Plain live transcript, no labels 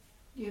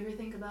Do you ever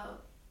think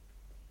about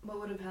what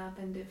would have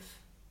happened if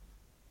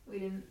we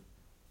didn't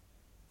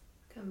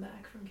come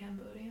back from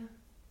Cambodia?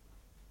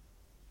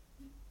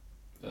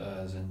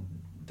 As in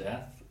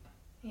death?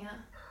 Yeah.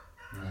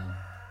 No.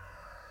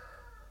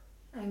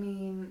 I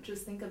mean,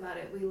 just think about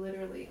it. We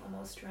literally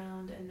almost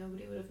drowned and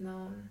nobody would have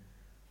known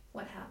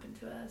what happened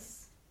to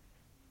us.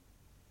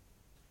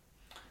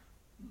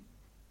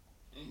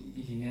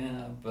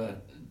 Yeah,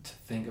 but to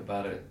think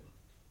about it,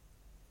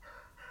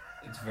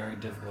 it's very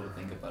difficult to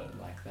think about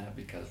it like that,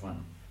 because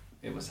when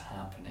it was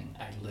happening,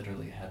 I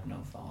literally had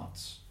no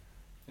thoughts.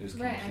 It was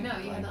right, I know,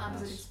 you had the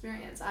blankness. opposite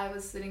experience. I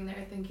was sitting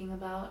there thinking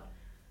about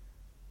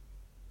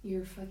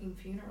your fucking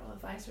funeral.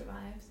 If I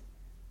survived,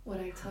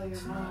 would I tell your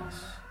That's mom?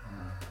 nice.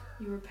 Yeah.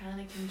 You were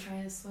panicking,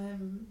 trying to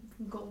swim,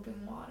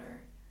 gulping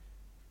water.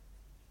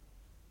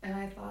 And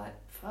I thought,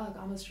 fuck,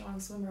 I'm a strong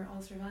swimmer,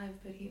 I'll survive,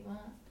 but he won't.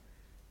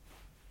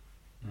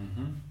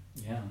 Mm-hmm.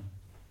 Yeah.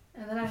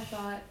 And then I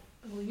thought,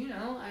 well, you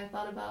know, I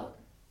thought about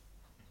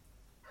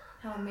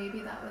how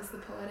maybe that was the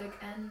poetic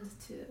end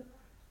to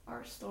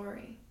our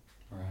story.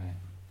 Right.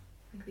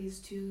 Like these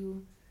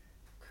two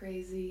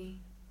crazy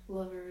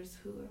lovers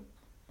who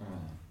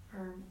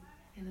are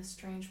in a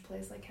strange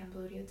place like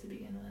Cambodia to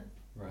begin with.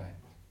 Right.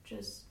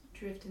 Just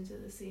drift into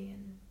the sea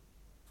and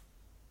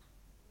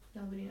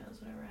nobody knows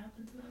whatever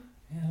happened to them.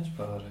 Yeah, it's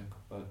poetic,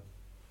 but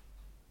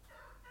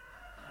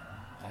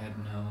I had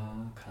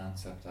no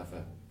concept of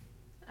it.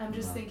 I'm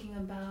just No. thinking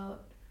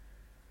about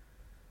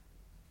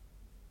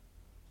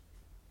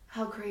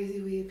how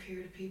crazy we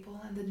appear to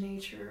people and the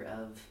nature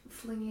of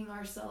flinging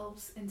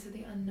ourselves into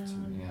the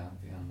unknown. Yeah,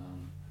 the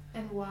unknown.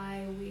 And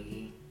why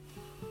we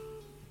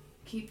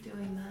keep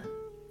doing that.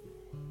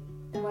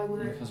 And why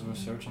we're... Because we're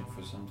searching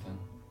for something.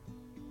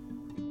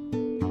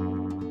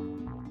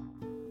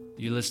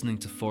 You're listening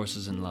to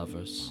Forces and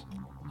Lovers,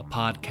 a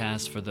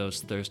podcast for those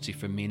thirsty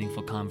for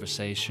meaningful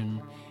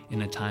conversation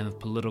in a time of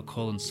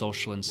political and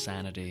social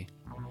insanity.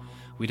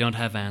 We don't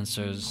have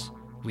answers,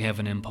 we have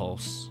an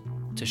impulse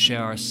to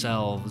share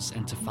ourselves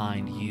and to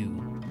find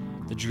you,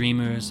 the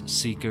dreamers,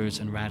 seekers,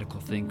 and radical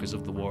thinkers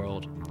of the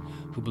world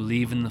who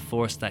believe in the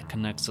force that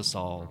connects us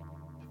all,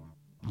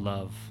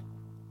 love.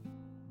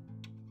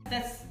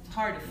 That's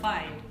hard to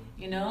find,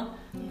 you know?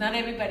 Not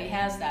everybody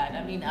has that.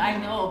 I mean, I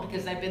know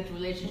because I've been through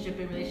relationship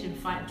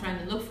trying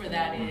to look for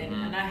that,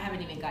 and I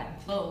haven't even gotten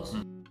close.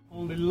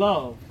 Only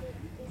love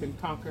can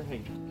conquer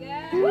hate.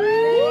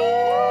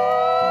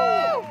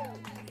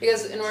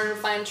 Because in order to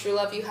find true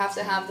love, you have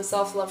to have the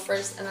self-love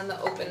first and then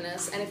the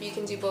openness. And if you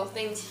can do both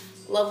things,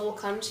 love will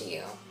come to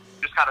you.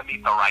 Just gotta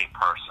meet the right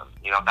person.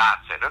 You know,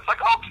 that's it. It's like,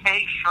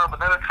 okay, sure, but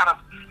then it kind of,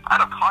 I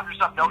don't know, conjures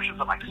up notions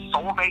of like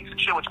soulmates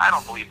and shit, which I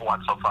don't believe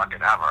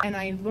whatsoever. And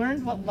I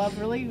learned what love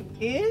really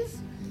is.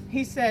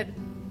 He said,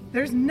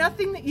 there's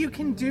nothing that you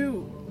can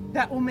do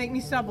that will make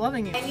me stop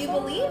loving you. And you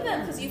believe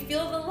them because you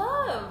feel the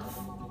love.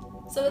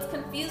 So it's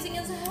confusing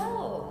as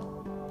hell.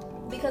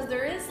 Because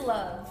there is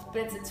love,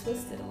 but it's a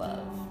twisted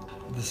love.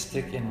 The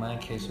stick in my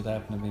case would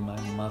happen to be my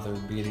mother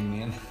beating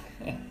me in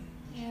the head.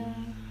 Yeah.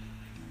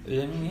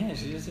 I mean, yeah,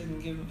 she just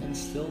didn't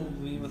instill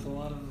me with a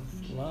lot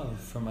of love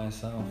for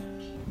myself.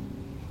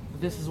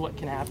 This is what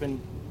can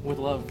happen with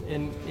love,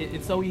 and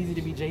it's so easy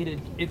to be jaded.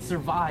 It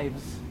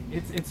survives.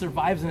 It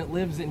survives and it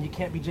lives, and you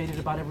can't be jaded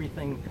about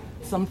everything.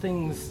 Some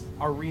things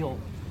are real,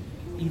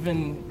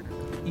 even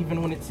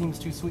when it seems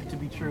too sweet to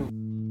be true.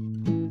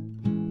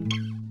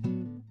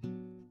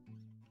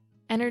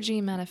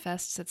 Energy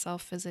manifests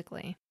itself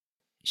physically.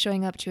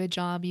 Showing up to a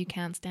job you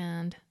can't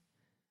stand.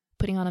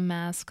 Putting on a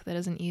mask that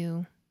isn't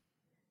you.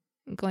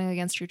 Going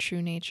against your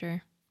true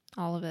nature.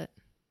 All of it.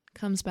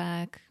 Comes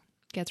back,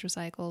 gets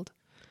recycled.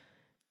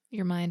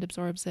 Your mind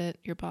absorbs it,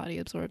 your body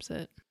absorbs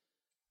it.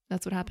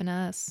 That's what happened to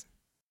us.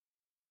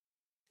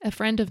 A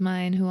friend of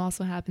mine, who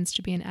also happens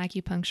to be an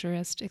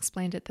acupuncturist,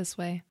 explained it this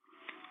way.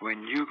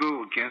 When you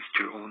go against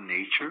your own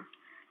nature,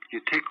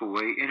 you take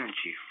away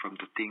energy from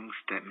the things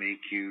that make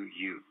you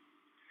you.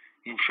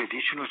 In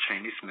traditional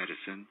Chinese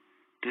medicine,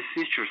 this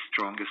is your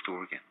strongest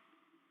organ.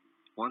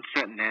 Once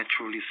that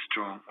naturally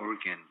strong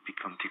organ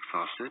becomes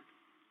exhausted,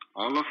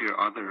 all of your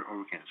other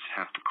organs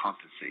have to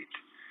compensate,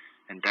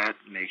 and that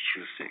makes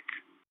you sick.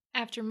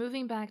 After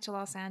moving back to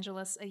Los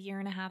Angeles a year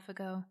and a half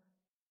ago,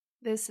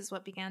 this is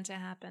what began to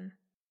happen.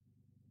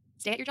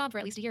 Stay at your job for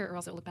at least a year or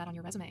else it will look bad on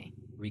your resume.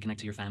 Reconnect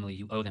to your family,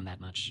 you owe them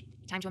that much.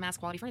 Time to amass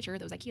quality furniture,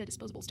 those IKEA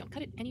disposables don't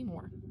cut it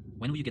anymore.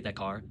 When will you get that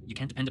car? You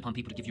can't depend upon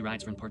people to give you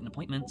rides for important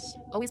appointments.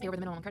 Always pay over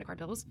the minimum on credit card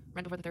bills.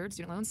 Rent before the third,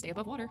 student loans, stay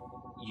above water.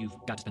 You've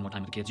got to spend more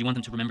time with the kids. You want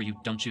them to remember you,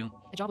 don't you?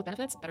 A job with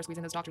benefits, better squeeze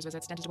in those doctor's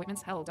visits, dentist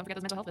appointments, hell, don't forget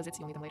those mental health visits,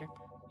 you'll need them later.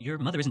 Your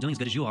mother isn't doing as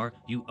good as you are.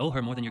 You owe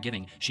her more than you're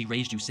giving. She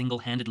raised you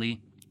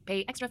single-handedly.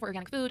 Pay extra for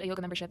organic food, a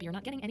yoga membership, you're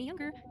not getting any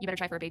younger. You better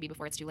try for a baby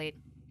before it's too late.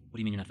 What do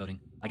you mean you're not voting?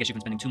 I guess you've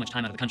been spending too much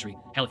time out of the country.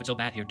 Hell, if it's so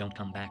bad here, don't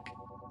come back.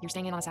 You're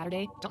staying in on a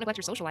Saturday? Don't neglect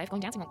your social life, going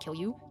dancing won't kill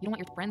you. You don't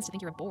want your friends to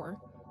think you're a bore.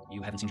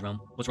 You haven't seen Jerome?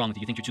 What's wrong with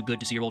you? You think you're too good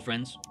to see your old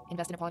friends?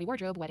 Invest in a quality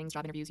wardrobe, weddings,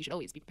 job interviews. You should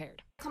always be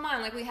prepared. Come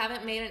on, like we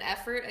haven't made an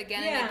effort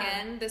again Yeah. and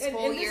again this And-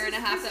 whole and this year and a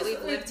is- half this that is we've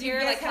like, lived do you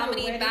here. guys Like how have a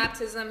many wedding?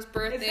 baptisms,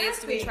 birthdays do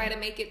Exactly. we try to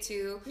make it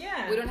to?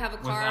 Yeah. We don't have a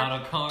car.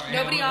 Without a car.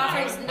 Nobody yeah,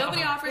 offers. without a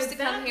Nobody car. offers to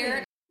come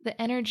here. The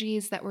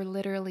energies that were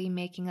literally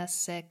making us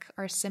sick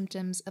are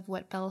symptoms of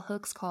what Bell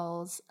Hooks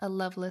calls a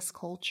loveless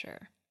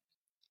culture.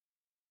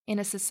 In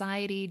a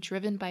society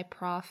driven by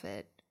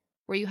profit,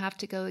 where you have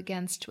to go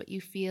against what you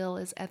feel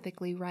is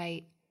ethically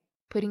right,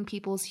 putting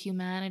people's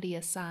humanity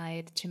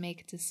aside to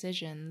make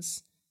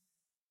decisions,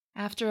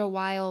 after a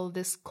while,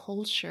 this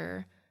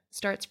culture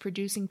starts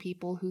producing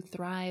people who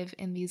thrive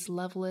in these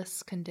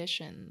loveless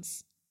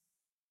conditions.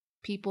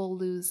 People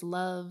lose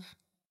love,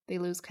 they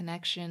lose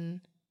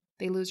connection,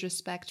 they lose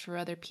respect for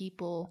other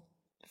people,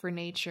 for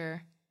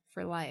nature,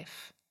 for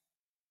life.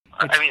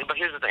 I mean, but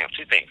here's the thing.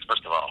 Two things.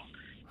 First of all,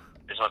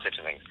 I just want to say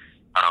two things.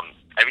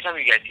 Every time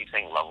you guys keep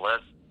saying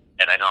Loveless,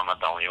 and I know I'm not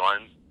the only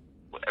one,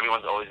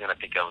 everyone's always going to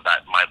think of that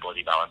My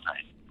Bloody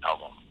Valentine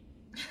album.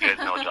 You guys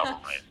know which album,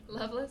 right?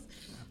 Loveless.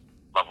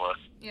 Loveless.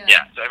 Yeah.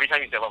 So every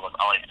time you say Loveless,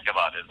 all I think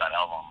about is that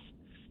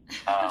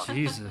album.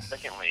 Jesus.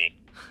 Secondly,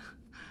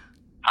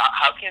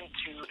 how can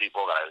two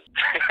people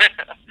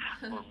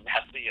that were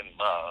madly in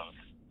love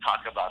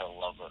talk about a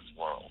loveless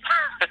world?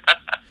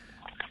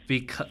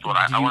 Because Well,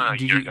 I wanna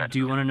do hear you that. do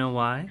you want to know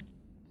why?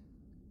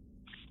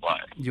 Why?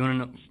 Do you want to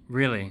know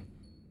really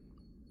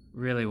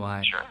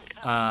why? Sure.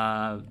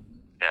 Yeah.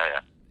 Yeah.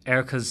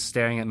 Erica's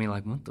staring at me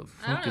like, what the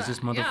fuck is this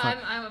motherfucker? Yeah,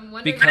 I'm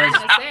wondering Because-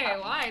 what to say.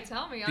 Why?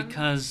 Tell me.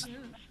 Because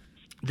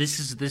this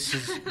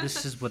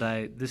is what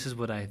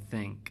I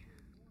think.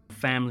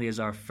 Family is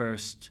our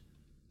first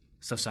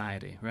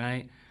society,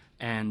 right?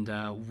 And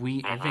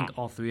I think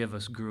all three of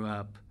us grew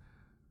up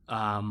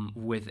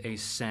with a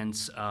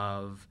sense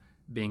of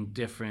being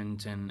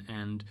different,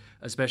 and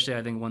especially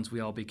I think once we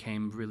all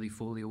became really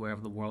fully aware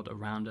of the world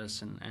around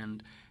us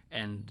and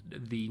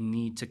the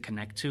need to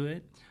connect to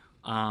it.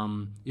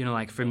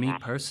 Like for me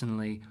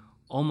personally,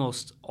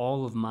 almost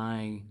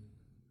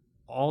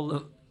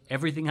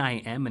everything I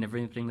am and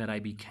everything that I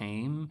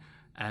became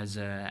as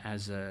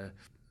a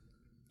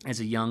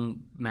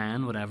young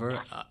man,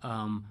 whatever,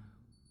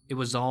 it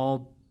was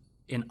all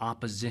in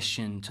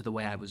opposition to the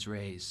way I was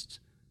raised.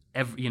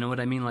 You know what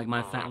I mean? Like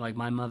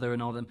my mother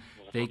and all them,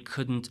 they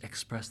couldn't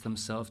express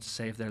themselves to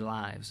save their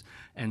lives,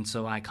 and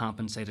so I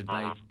compensated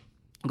by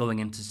going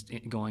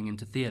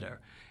into theater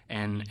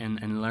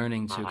and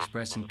learning to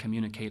express and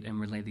communicate and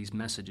relay these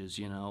messages.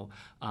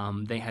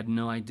 They had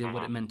no idea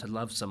what it meant to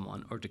love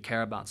someone or to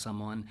care about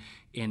someone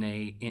in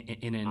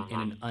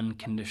an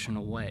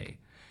unconditional way.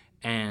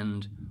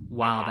 And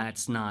while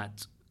that's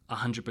not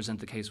 100%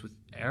 the case with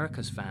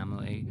Erica's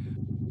family,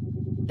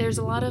 There's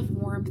a lot of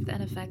warmth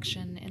and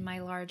affection in my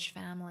large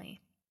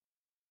family.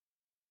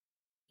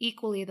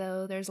 Equally,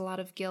 though, there's a lot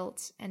of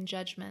guilt and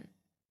judgment.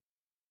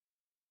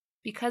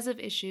 Because of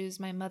issues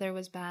my mother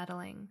was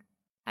battling,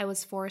 I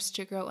was forced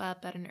to grow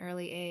up at an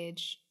early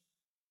age.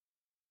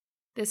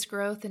 This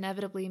growth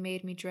inevitably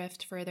made me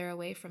drift further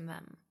away from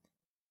them,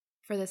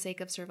 for the sake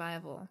of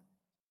survival.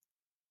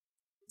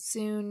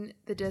 Soon,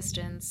 the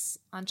distance,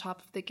 on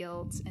top of the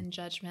guilt and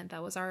judgment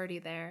that was already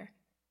there,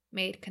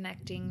 made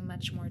connecting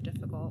much more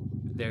difficult.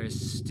 there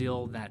is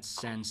still that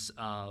sense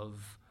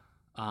of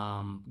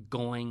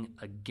going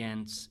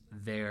against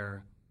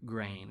their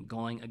grain,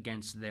 going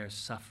against their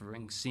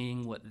suffering,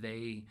 seeing what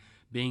they,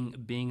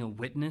 being a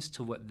witness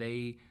to what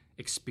they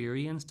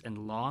experienced and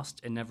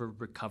lost and never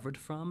recovered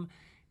from,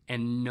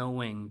 and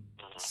knowing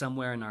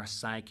somewhere in our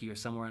psyche or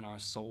somewhere in our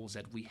souls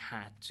that we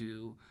had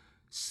to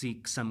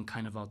seek some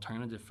kind of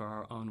alternative for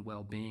our own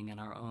well-being and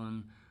our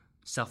own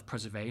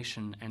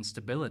self-preservation and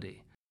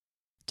stability.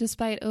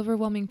 Despite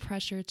overwhelming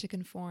pressure to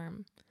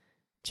conform,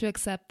 to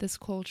accept this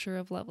culture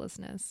of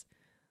lovelessness,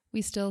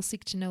 we still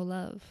seek to know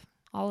love,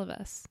 all of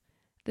us.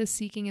 This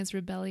seeking is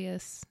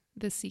rebellious.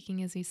 This seeking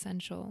is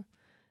essential.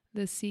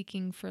 This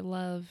seeking for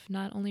love,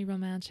 not only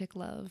romantic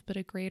love, but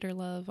a greater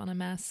love on a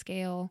mass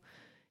scale,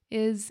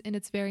 is in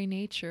its very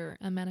nature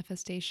a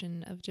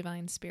manifestation of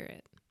divine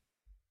spirit.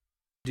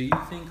 Do you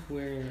think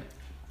we're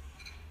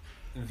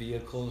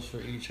vehicles for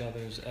each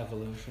other's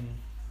evolution?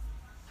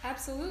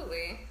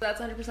 Absolutely.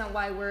 That's 100%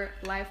 why we're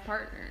life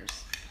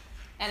partners.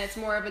 And it's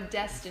more of a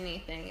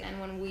destiny thing. And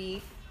when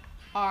we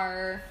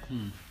are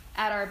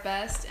at our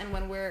best and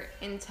when we're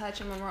in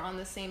touch and when we're on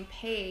the same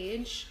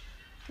page,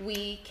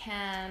 we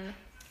can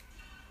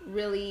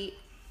really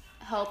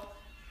help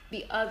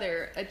the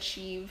other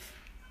achieve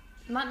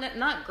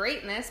not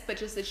greatness, but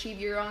just achieve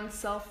your own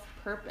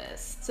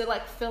self-purpose. To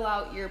like fill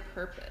out your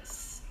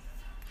purpose.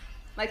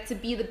 Like to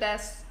be the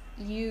best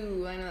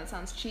you. I know that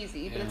sounds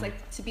cheesy, but it's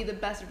like to be the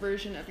best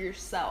version of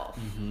yourself.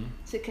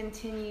 To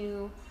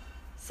continue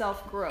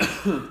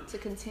self-growth, to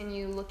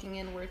continue looking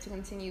inward, to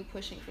continue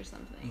pushing for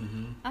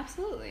something.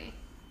 Absolutely.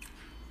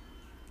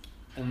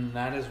 And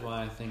that is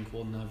why I think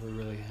we'll never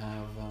really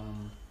have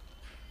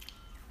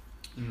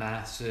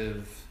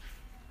massive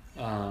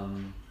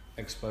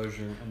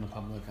exposure in the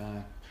public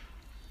eye.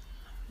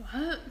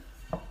 What?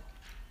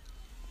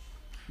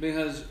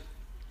 Because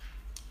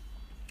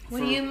What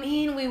do you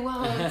mean we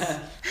won't?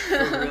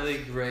 for really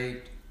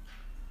great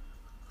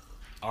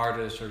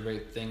artists or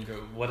great thinker,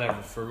 whatever,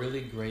 for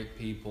really great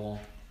people,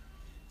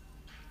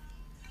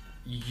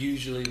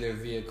 usually their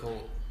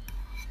vehicle,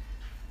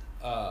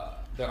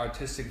 their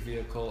artistic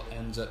vehicle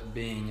ends up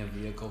being a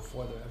vehicle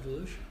for their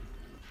evolution.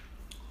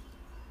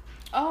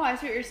 Oh, I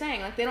see what you're saying.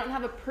 Like, they don't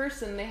have a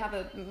person, they have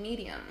a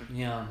medium.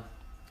 Yeah.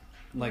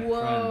 Like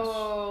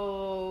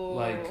Whoa.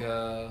 Prince.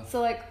 Like, So,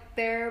 like,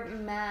 their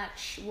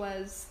match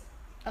was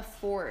a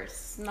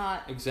force,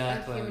 not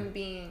exactly. a human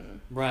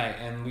being. Right,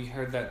 and you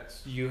heard that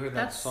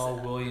That's Saul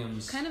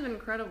Williams. Kind of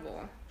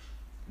incredible.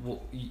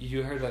 Well,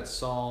 you heard that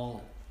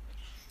Saul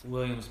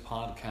Williams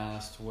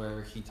podcast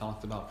where he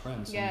talked about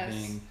Prince Yes.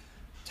 and being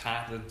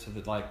tapped to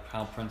the, like,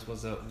 how Prince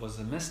was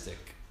a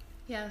mystic.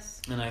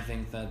 Yes. And I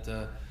think that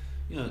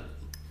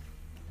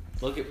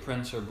look at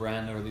Prince or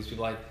Brenda or these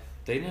people, like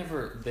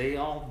they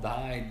all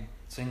died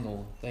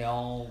single. They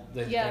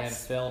had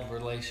failed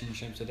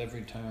relationships at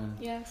every turn.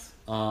 Yes.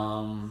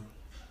 And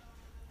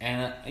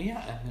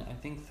I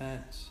think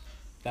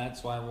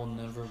that's why we'll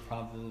never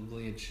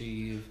probably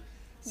achieve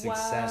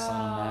success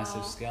on a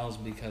massive scale,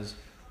 because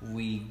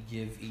we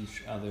give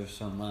each other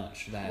so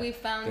much that we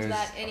found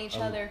that in each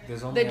other.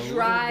 There's only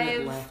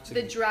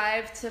the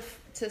drive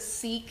to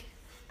seek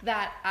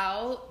that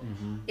out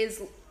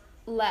is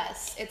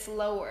less. It's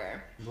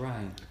lower.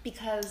 Right.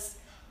 Because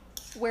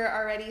we're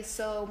already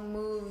so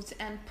moved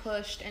and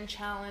pushed and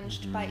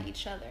challenged by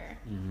each other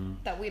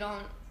that we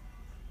don't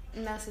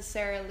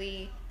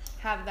necessarily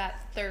have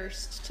that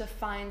thirst to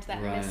find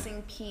that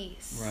missing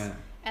piece. Right.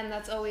 And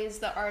that's always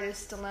the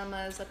artist's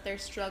dilemma, is that they're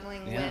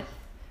struggling with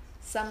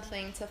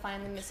something to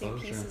find the missing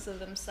pieces of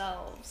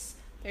themselves.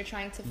 They're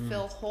trying to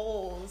fill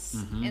holes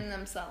in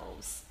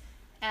themselves.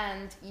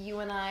 And you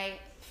and I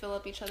fill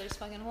up each other's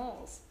fucking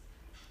holes.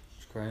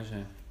 It's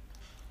crazy.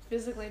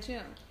 Physically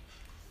too.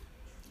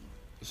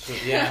 So,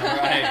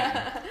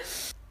 yeah, right.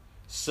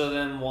 So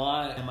then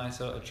why am I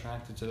so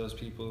attracted to those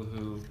people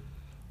who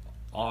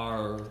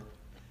are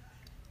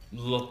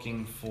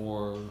looking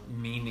for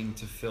meaning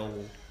to fill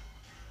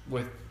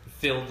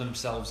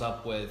themselves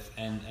up with,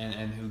 and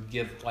who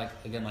give, like,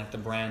 again, like the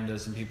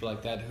Brandas and people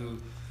like that who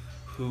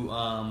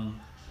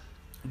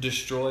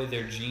destroy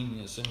their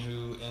genius and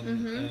who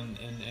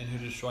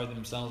destroy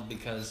themselves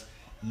because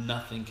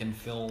nothing can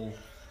fill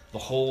the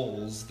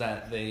holes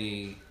that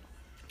they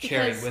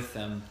carry with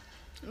them.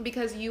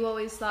 Because you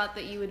always thought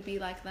that you would be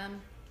like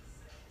them.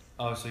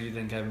 Oh, so you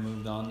think I've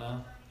moved on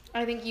now?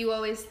 I think you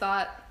always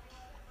thought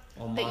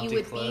that you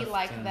would be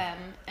like them,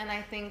 and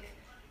I think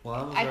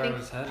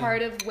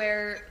part of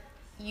where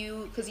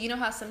because you know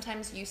how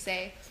sometimes you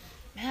say,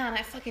 man,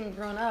 I've fucking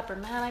grown up, or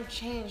man, I've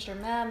changed, or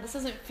man, this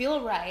doesn't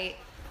feel right,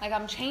 like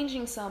I'm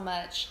changing so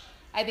much.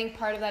 I think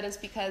part of that is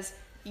because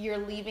you're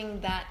leaving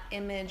that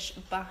image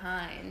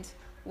behind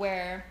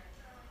where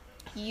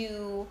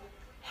you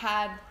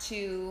had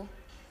to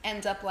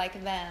end up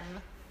like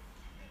them.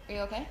 Are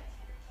you okay?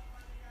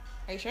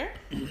 Are you sure?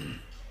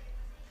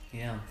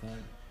 Yeah, I'm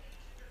fine.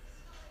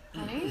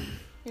 Honey,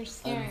 you're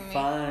scaring me. I'm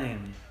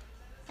fine.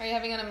 Are you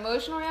having an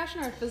emotional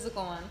reaction or a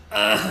physical one?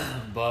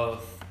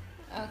 Both.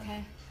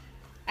 Okay.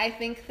 I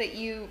think that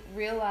you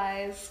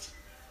realized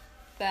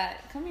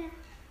that... Come here.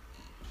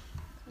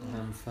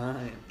 I'm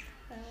fine.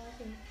 I love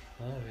you.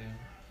 Love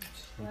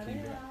you. Let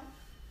it out.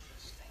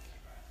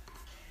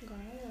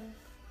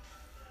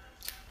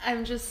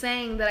 I'm just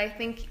saying that I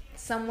think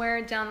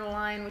somewhere down the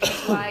line, which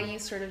is why you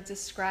sort of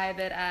describe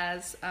it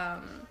as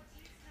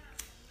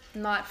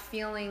not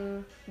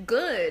feeling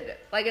good.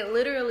 Like, it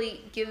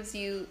literally gives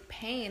you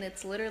pain.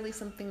 It's literally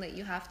something that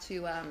you have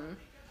to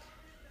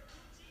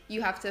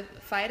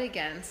fight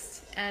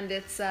against. And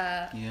it's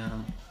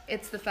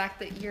it's the fact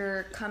that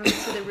you're coming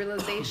to the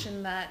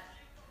realization that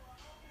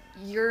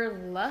you're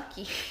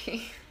lucky.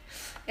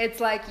 It's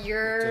like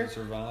you're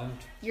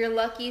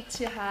lucky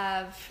to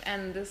have,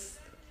 and this,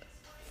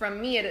 from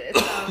me, it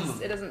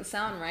sounds, it doesn't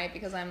sound right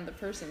because I'm the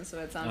person, so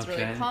it sounds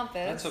really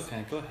pompous. That's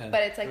okay, go ahead.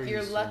 But it's like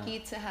you're lucky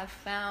to have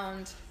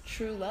found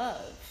true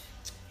love.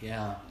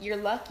 Yeah. You're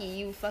lucky.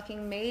 You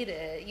fucking made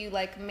it. You're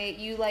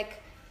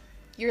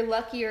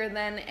luckier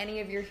than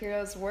any of your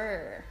heroes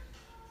were.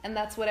 And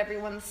that's what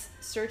everyone's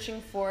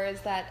searching for,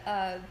 is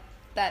that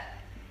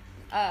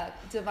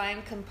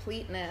divine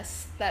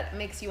completeness that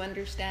makes you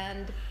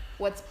understand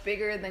what's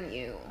bigger than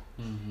you.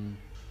 Mm-hmm.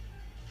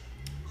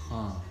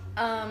 Huh.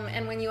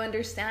 And when you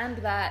understand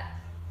that,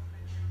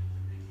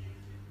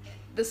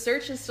 the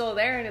search is still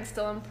there and it's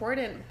still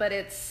important, but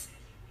it's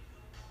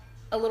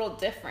a little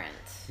different.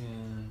 Yeah.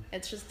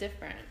 It's just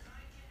different.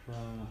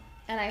 Wow.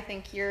 And I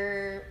think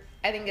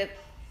it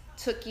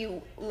took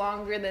you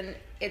longer than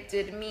it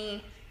did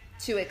me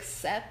to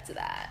accept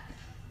that.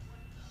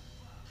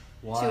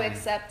 Why? To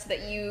accept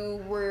that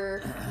you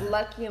were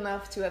lucky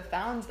enough to have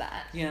found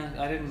that. Yeah,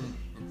 I didn't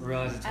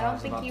realize it. I don't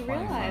think you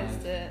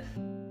realized it.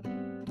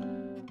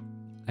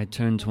 I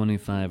turned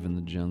 25 in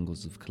the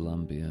jungles of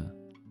Colombia.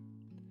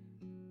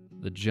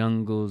 The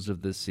jungles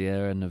of the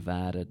Sierra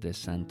Nevada de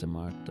Santa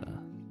Marta.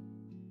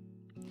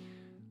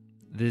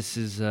 This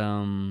is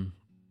the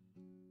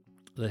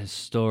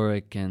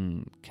historic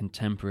and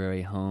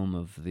contemporary home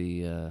of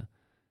the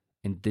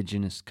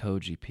indigenous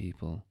Koji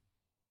people.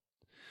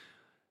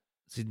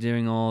 See,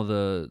 during all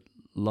the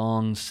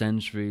long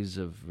centuries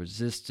of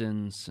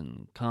resistance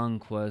and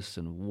conquest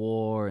and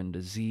war and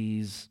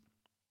disease,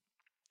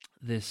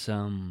 this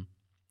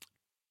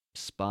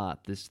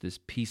spot, this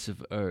piece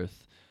of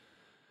earth,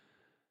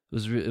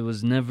 it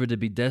was never to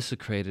be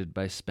desecrated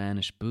by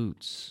Spanish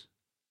boots,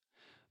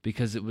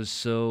 because it was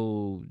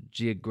so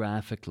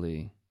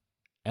geographically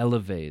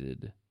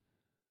elevated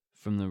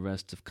from the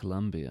rest of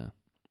Colombia,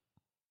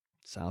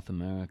 South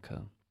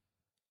America.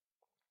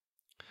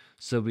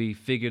 So we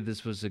figured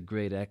this was a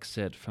great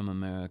exit from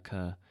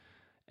America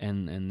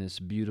and this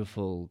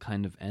beautiful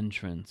kind of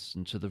entrance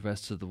into the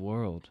rest of the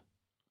world.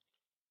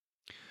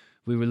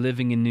 We were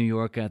living in New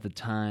York at the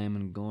time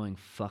and going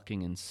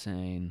fucking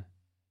insane.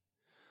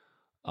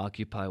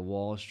 Occupy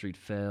Wall Street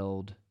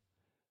failed.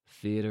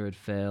 Theater had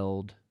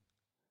failed.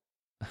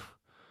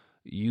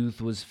 Youth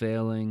was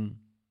failing.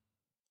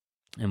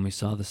 And we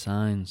saw the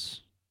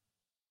signs.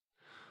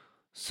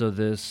 So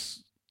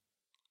this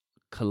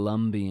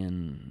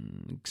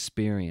Colombian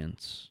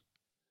experience,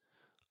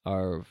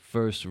 our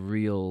first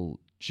real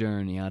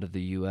journey out of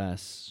the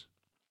U.S.,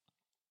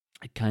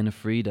 it kind of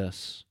freed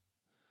us.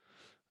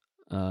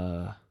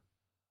 Well,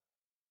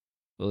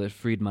 it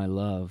freed my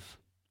love.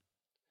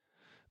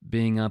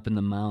 Being up in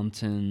the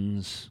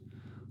mountains,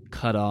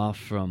 cut off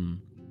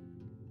from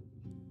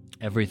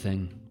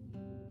everything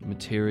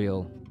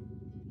material,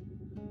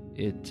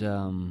 it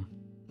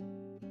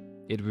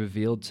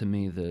revealed to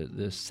me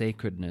the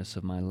sacredness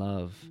of my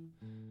love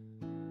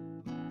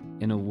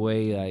in a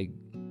way I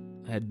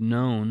had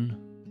known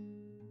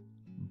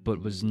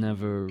but was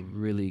never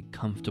really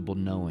comfortable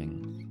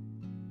knowing.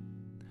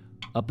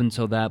 Up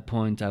until that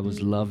point, I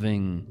was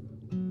loving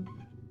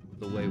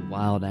the way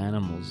wild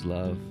animals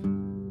love,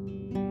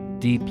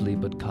 deeply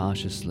but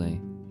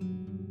cautiously.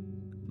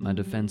 My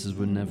defenses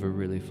were never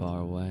really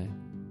far away.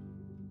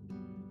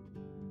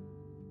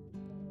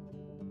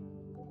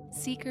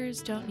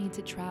 Seekers don't need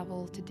to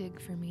travel to dig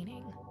for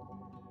meaning.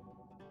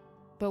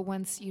 But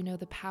once you know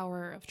the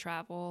power of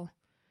travel,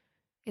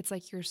 it's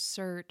like your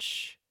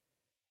search,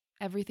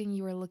 everything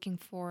you were looking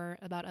for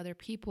about other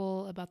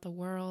people, about the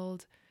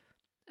world,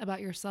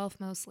 about yourself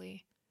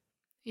mostly,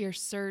 your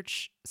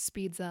search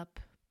speeds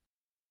up.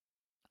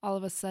 All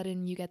of a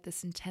sudden, you get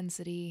this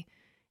intensity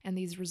and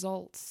these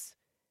results.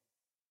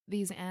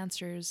 These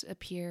answers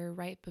appear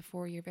right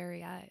before your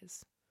very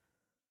eyes.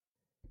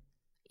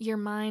 Your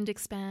mind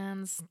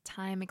expands,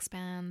 time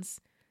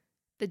expands.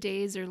 The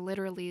days are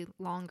literally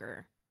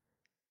longer.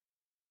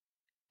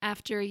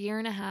 After a year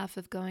and a half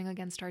of going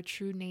against our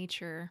true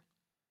nature,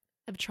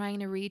 of trying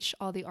to reach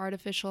all the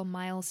artificial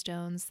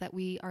milestones that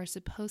we are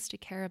supposed to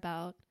care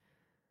about,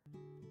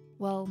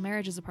 well,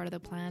 marriage is a part of the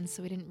plan,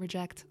 so we didn't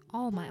reject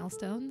all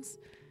milestones.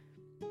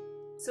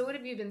 So what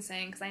have you been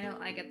saying? Because I know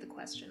I get the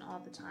question all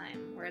the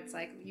time, where it's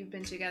like, you've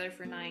been together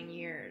for 9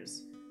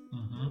 years.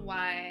 Mm-hmm.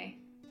 Why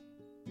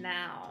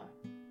now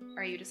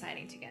are you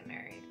deciding to get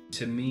married?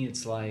 To me,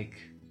 it's like,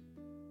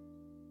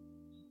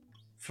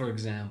 for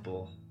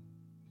example,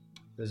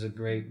 there's a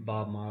great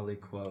Bob Marley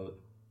quote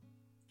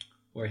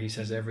where he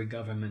says every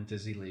government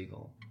is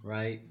illegal,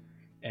 right?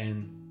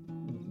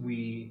 And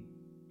we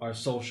are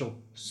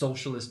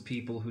socialist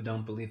people who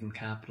don't believe in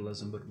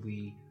capitalism, but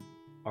we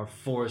are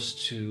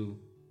forced to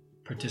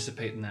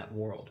participate in that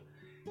world.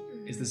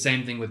 It's the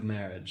same thing with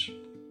marriage.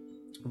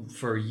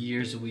 For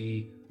years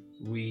we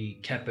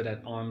kept it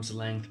at arm's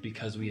length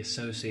because we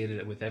associated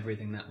it with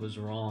everything that was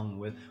wrong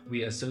with.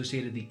 We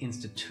associated the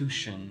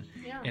institution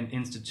and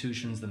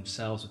institutions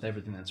themselves with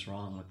everything that's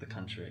wrong with the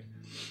country.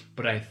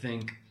 But I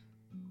think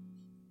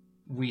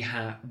we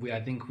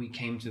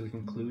came to the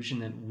conclusion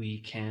that we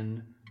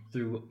can,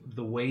 through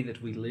the way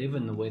that we live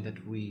and the way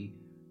that we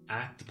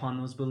act upon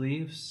those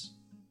beliefs,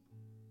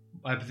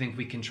 I think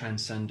we can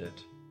transcend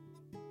it.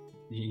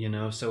 You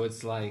know, so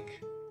it's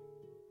like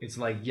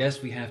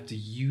yes, we have to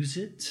use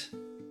it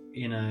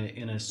in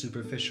a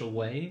superficial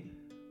way,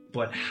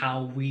 but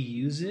how we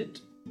use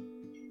it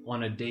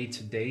on a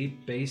day-to-day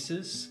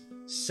basis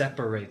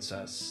separates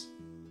us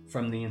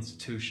from the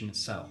institution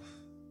itself,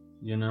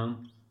 you know?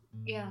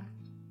 Yeah.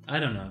 I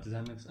don't know. I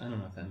don't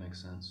know if that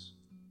makes sense.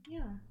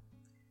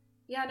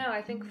 Yeah, no,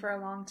 I think for a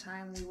long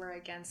time we were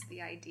against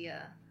the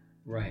idea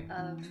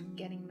of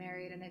getting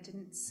married, and it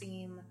didn't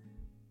seem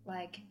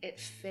like it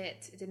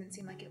fit. It didn't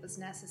seem like it was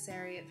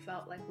necessary. It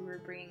felt like we were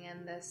bringing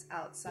in this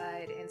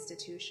outside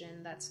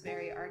institution that's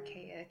very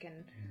archaic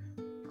and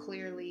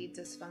clearly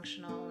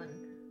dysfunctional, and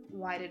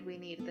why did we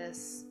need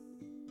this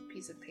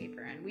piece of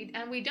paper? And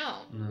we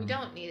don't. No. We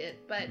don't need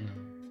it, but no.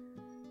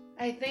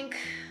 I think,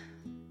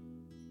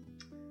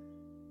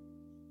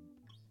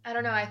 I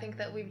don't know, I think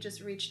that we've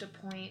just reached a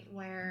point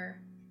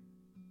where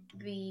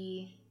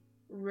the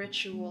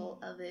ritual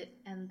of it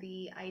and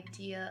the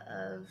idea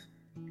of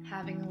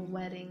having a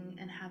wedding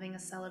and having a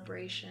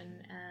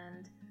celebration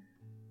and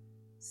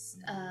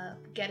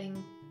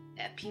getting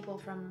people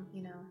from,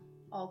 you know,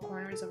 all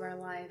corners of our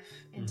life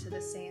into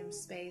the same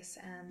space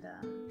and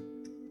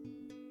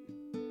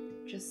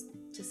just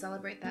to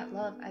celebrate that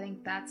love. I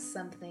think that's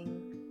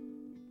something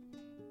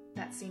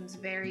that seems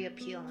very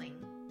appealing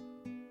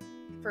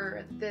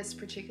for this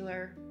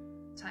particular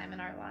time in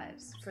our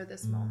lives, for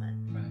this moment.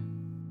 Right.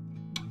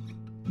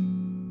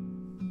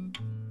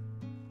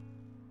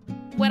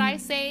 What I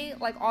say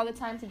like all the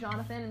time to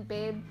Jonathan, and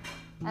babe,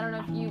 I don't know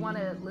if you want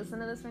to listen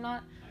to this or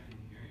not.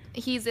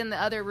 He's in the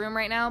other room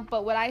right now,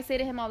 but what I say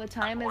to him all the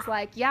time is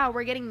like, yeah,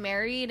 we're getting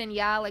married and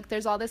yeah, like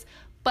there's all this,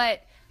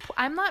 but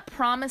I'm not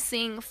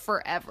promising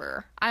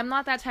forever. I'm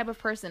not that type of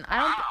person.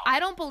 I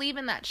don't believe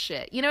in that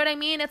shit. You know what I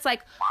mean? It's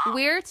like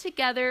we're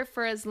together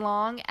for as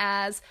long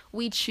as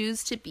we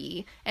choose to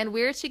be, and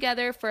we're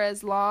together for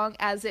as long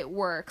as it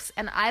works.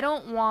 And I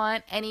don't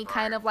want any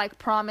kind of like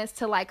promise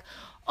to like,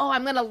 oh,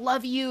 I'm going to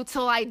love you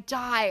till I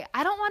die.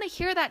 I don't want to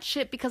hear that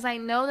shit because I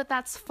know that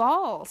that's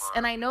false.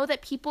 And I know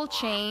that people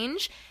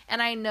change.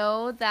 And I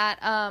know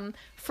that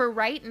for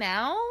right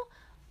now,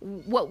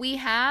 what we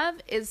have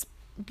is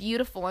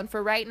beautiful. And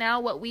for right now,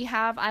 what we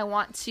have, I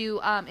want to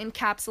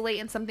encapsulate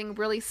in something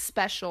really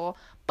special.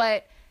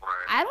 But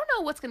I don't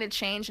know what's going to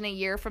change in a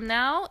year from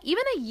now,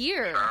 even a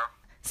year.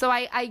 So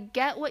I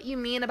get what you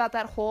mean about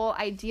that whole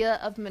idea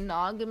of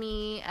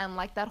monogamy and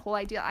like that whole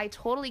idea. I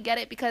totally get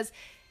it because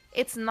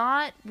it's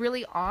not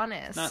really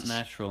honest. Not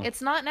natural. It's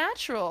not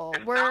natural.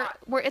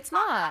 It's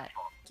not.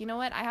 You know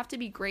what? I have to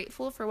be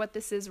grateful for what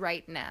this is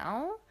right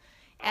now,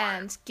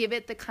 and give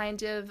it the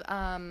kind of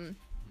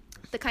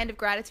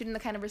gratitude and the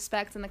kind of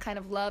respect and the kind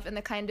of love and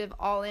the kind of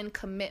all-in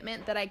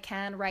commitment that I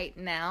can right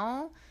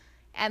now.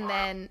 And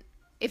then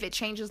if it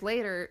changes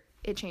later,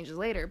 it changes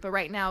later. But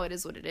right now, it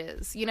is what it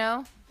is. You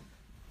know?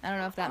 I don't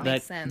know if that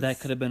makes sense. That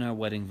could have been our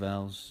wedding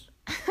vows.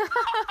 I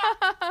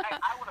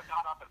would have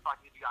got up and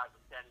fucking you guys a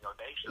standing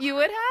ovation. You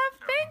would have?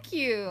 Thank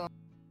you.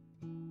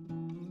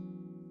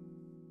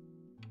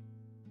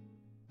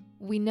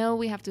 We know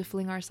we have to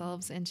fling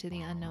ourselves into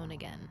the unknown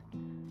again.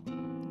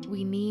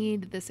 We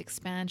need this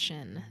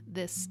expansion,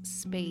 this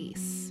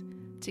space,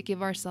 to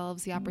give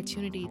ourselves the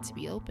opportunity to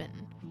be open,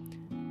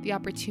 the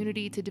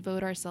opportunity to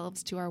devote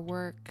ourselves to our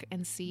work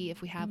and see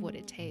if we have what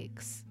it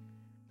takes.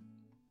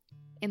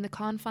 In the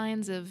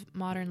confines of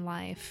modern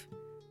life,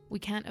 we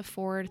can't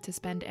afford to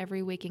spend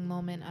every waking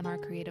moment on our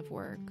creative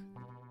work.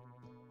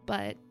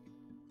 But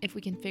if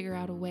we can figure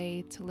out a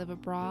way to live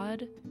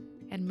abroad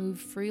and move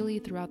freely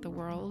throughout the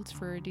world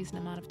for a decent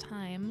amount of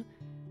time,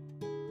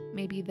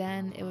 maybe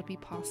then it would be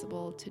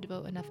possible to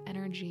devote enough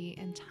energy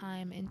and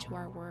time into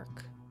our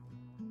work.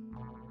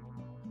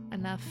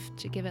 Enough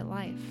to give it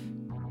life.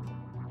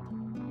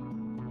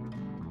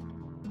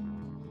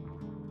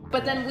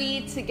 But then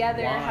we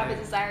together have a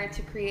desire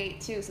to create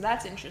too, so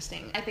that's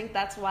interesting. I think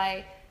that's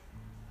why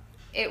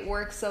it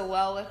works so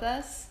well with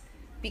us,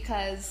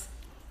 because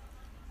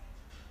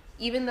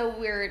even though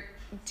we're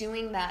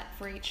doing that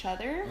for each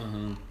other,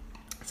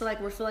 so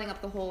like we're filling up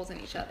the holes in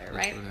each other,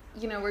 right?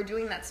 You know, we're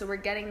doing that, so we're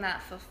getting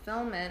that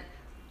fulfillment,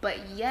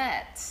 but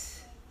yet,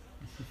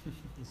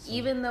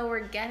 even though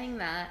we're getting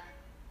that,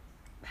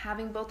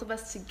 having both of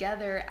us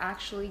together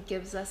actually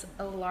gives us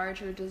a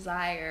larger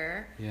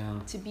desire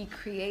to be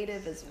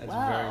creative as well.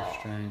 That's very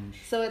strange.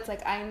 So it's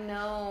like, I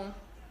know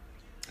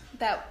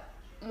that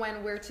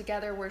when we're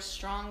together, we're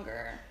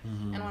stronger,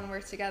 and when we're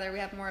together, we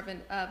have more of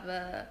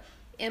a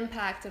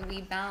impact, and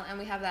we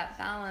have that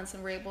balance,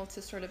 and we're able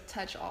to sort of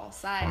touch all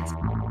sides.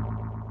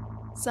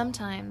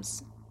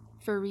 Sometimes,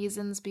 for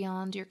reasons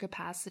beyond your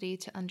capacity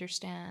to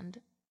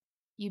understand,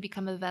 you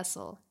become a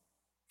vessel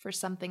for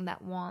something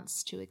that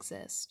wants to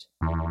exist.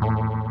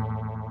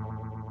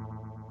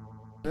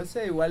 No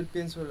sé, igual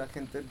pienso la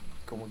gente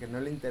como que no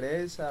le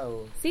interesa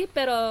o... Sí,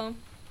 pero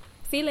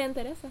sí le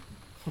interesa.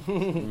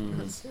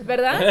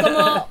 ¿Verdad?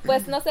 Como,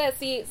 pues no sé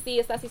si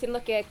estás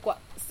diciendo que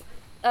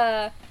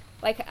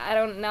like I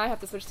don't, now I have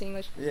to switch to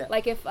English. Yeah.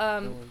 Like if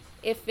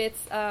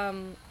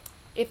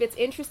it's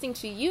interesting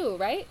to you,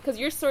 right? Because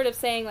you're sort of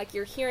saying like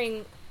you're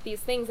hearing these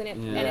things and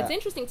it's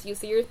interesting to you,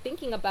 so you're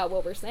thinking about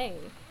what we're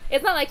saying.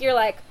 It's not like you're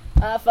like,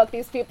 fuck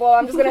these people,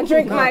 I'm just gonna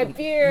drink my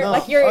beer. No,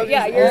 like you're it's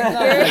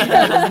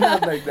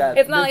not like that.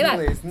 It's not like that.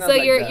 It's not so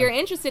like you're that. you're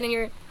interested and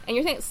you're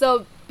saying,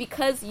 so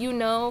because you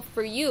know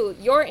for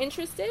you're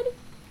interested,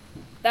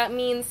 that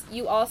means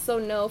you also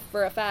know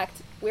for a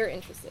fact we're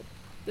interested.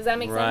 Does that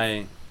make sense?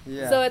 Right.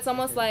 Yeah. So it's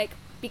almost like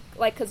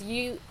because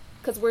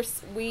we're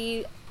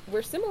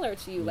similar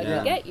to you, like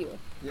we get you.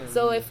 Yeah,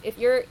 so if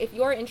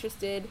you're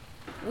interested,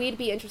 we'd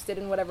be interested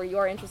in whatever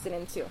you're interested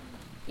in too.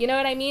 You know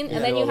what I mean?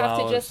 And then you have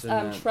to just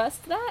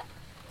trust that.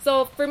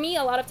 So for me,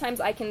 a lot of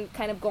times I can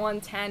kind of go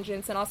on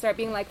tangents and I'll start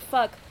being like,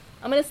 fuck,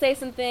 I'm going to say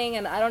something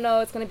and I don't know,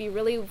 it's going to be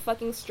really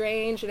fucking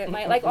strange. And it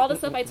might, like all the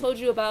stuff I told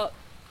you about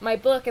my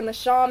book and the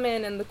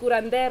shaman and the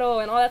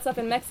curandero and all that stuff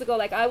in Mexico,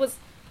 like I was,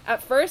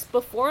 at first,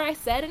 before I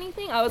said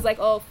anything, I was like,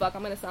 oh fuck,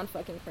 I'm going to sound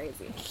fucking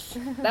crazy.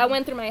 That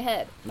went through my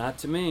head. Not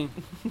to me.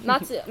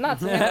 Not to me,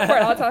 of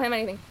course, I'll tell him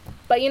anything.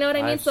 But you know what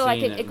I mean? I've So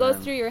like seen it goes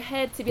man. through your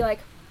head to be like,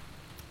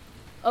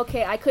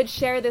 okay, I could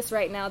share this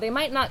right now. They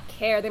might not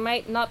care. They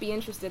might not be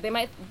interested. They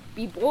might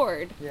be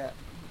bored. Yeah.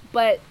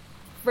 But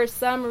for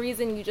some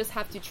reason, you just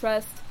have to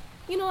trust,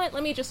 you know what,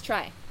 let me just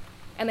try.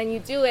 And then you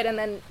do it, and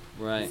then...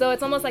 Right. So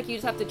it's almost like you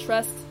just have to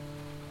trust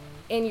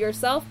in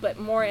yourself, but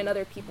more in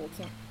other people,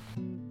 too.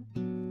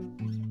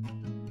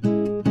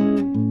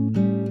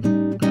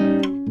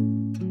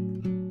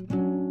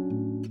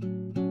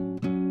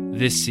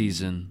 This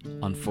season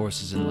on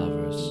Forces and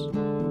Lovers.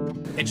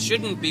 It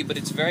shouldn't be, but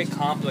it's very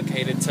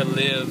complicated to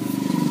live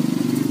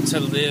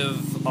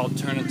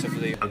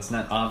alternatively. It's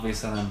not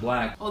obvious that I'm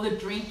black. All the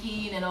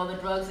drinking and all the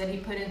drugs that he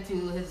put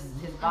into his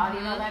body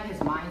and all that,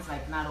 his mind's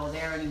like not all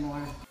there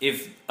anymore.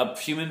 If a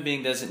human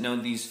being doesn't know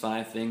these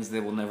 5 things, they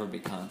will never be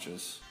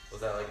conscious.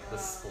 Was that like the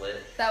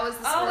split? That was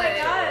the split. Oh my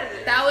god.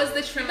 That was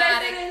the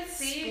traumatic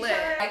split.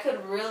 I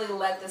could really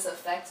let this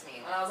affect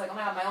me. When I was like, oh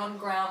my god, my own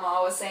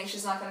grandma was saying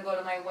she's not going to go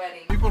to my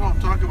wedding. People don't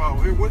talk about,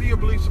 hey, what are your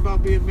beliefs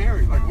about being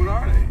married? Like, what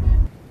are they?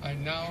 I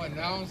now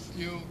announce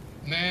you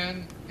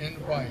man and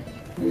wife.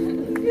 If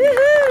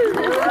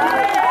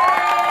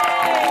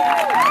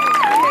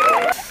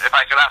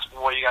I could ask,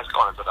 what are you guys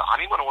going into the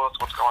honeymoon or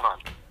what's going on?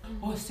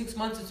 Oh, 6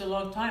 months is a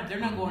long time. They're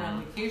not going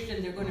on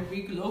vacation. They're going to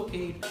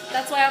relocate.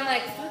 That's why I'm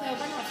like, fuck, we're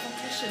not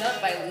fucking shit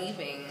up by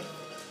leaving.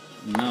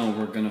 No,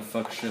 we're gonna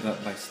fuck shit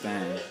up by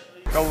staying.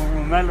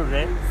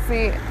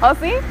 Sí. Oh,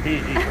 sí?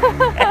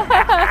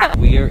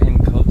 We are in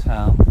Koh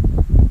Tao,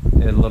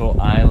 a little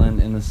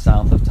island in the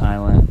south of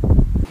Thailand.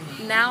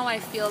 Now I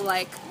feel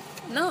like,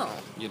 no.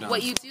 You don't.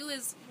 What you do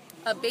is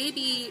a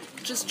baby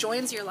just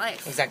joins your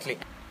life. Exactly.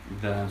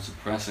 That I'm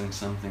suppressing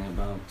something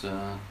about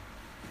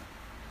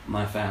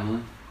my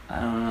family. I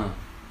don't know.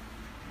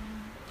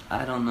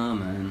 I don't know,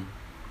 man.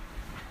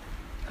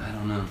 I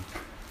don't know.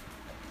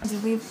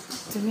 Did we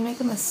make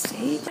a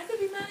mistake? I could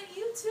be mad at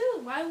you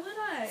too. Why would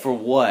I? For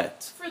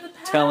what? For the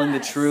past. Telling the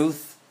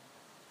truth?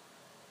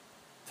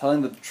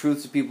 Telling the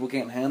truth to people who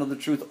can't handle the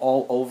truth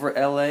all over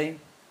LA?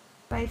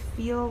 I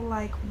feel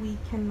like we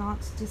cannot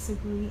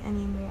disagree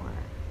anymore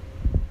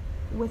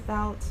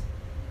without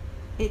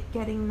it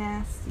getting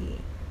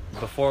nasty.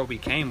 Before we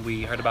came,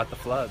 we heard about the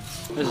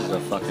floods. This is a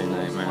fucking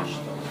nightmare.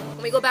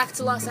 When we go back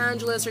to Los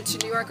Angeles or to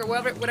New York or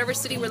whatever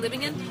city we're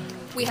living in,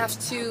 we have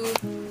to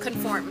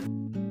conform.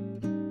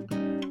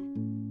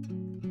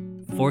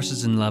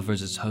 Forces and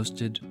Lovers is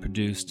hosted,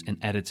 produced, and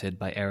edited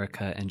by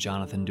Erica and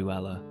Jonathan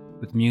Duella,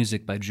 with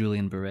music by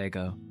Julian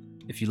Borrego.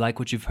 If you like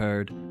what you've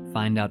heard,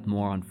 find out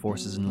more on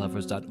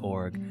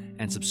forcesandlovers.org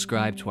and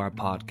subscribe to our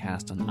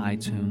podcast on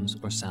iTunes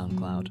or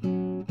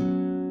SoundCloud.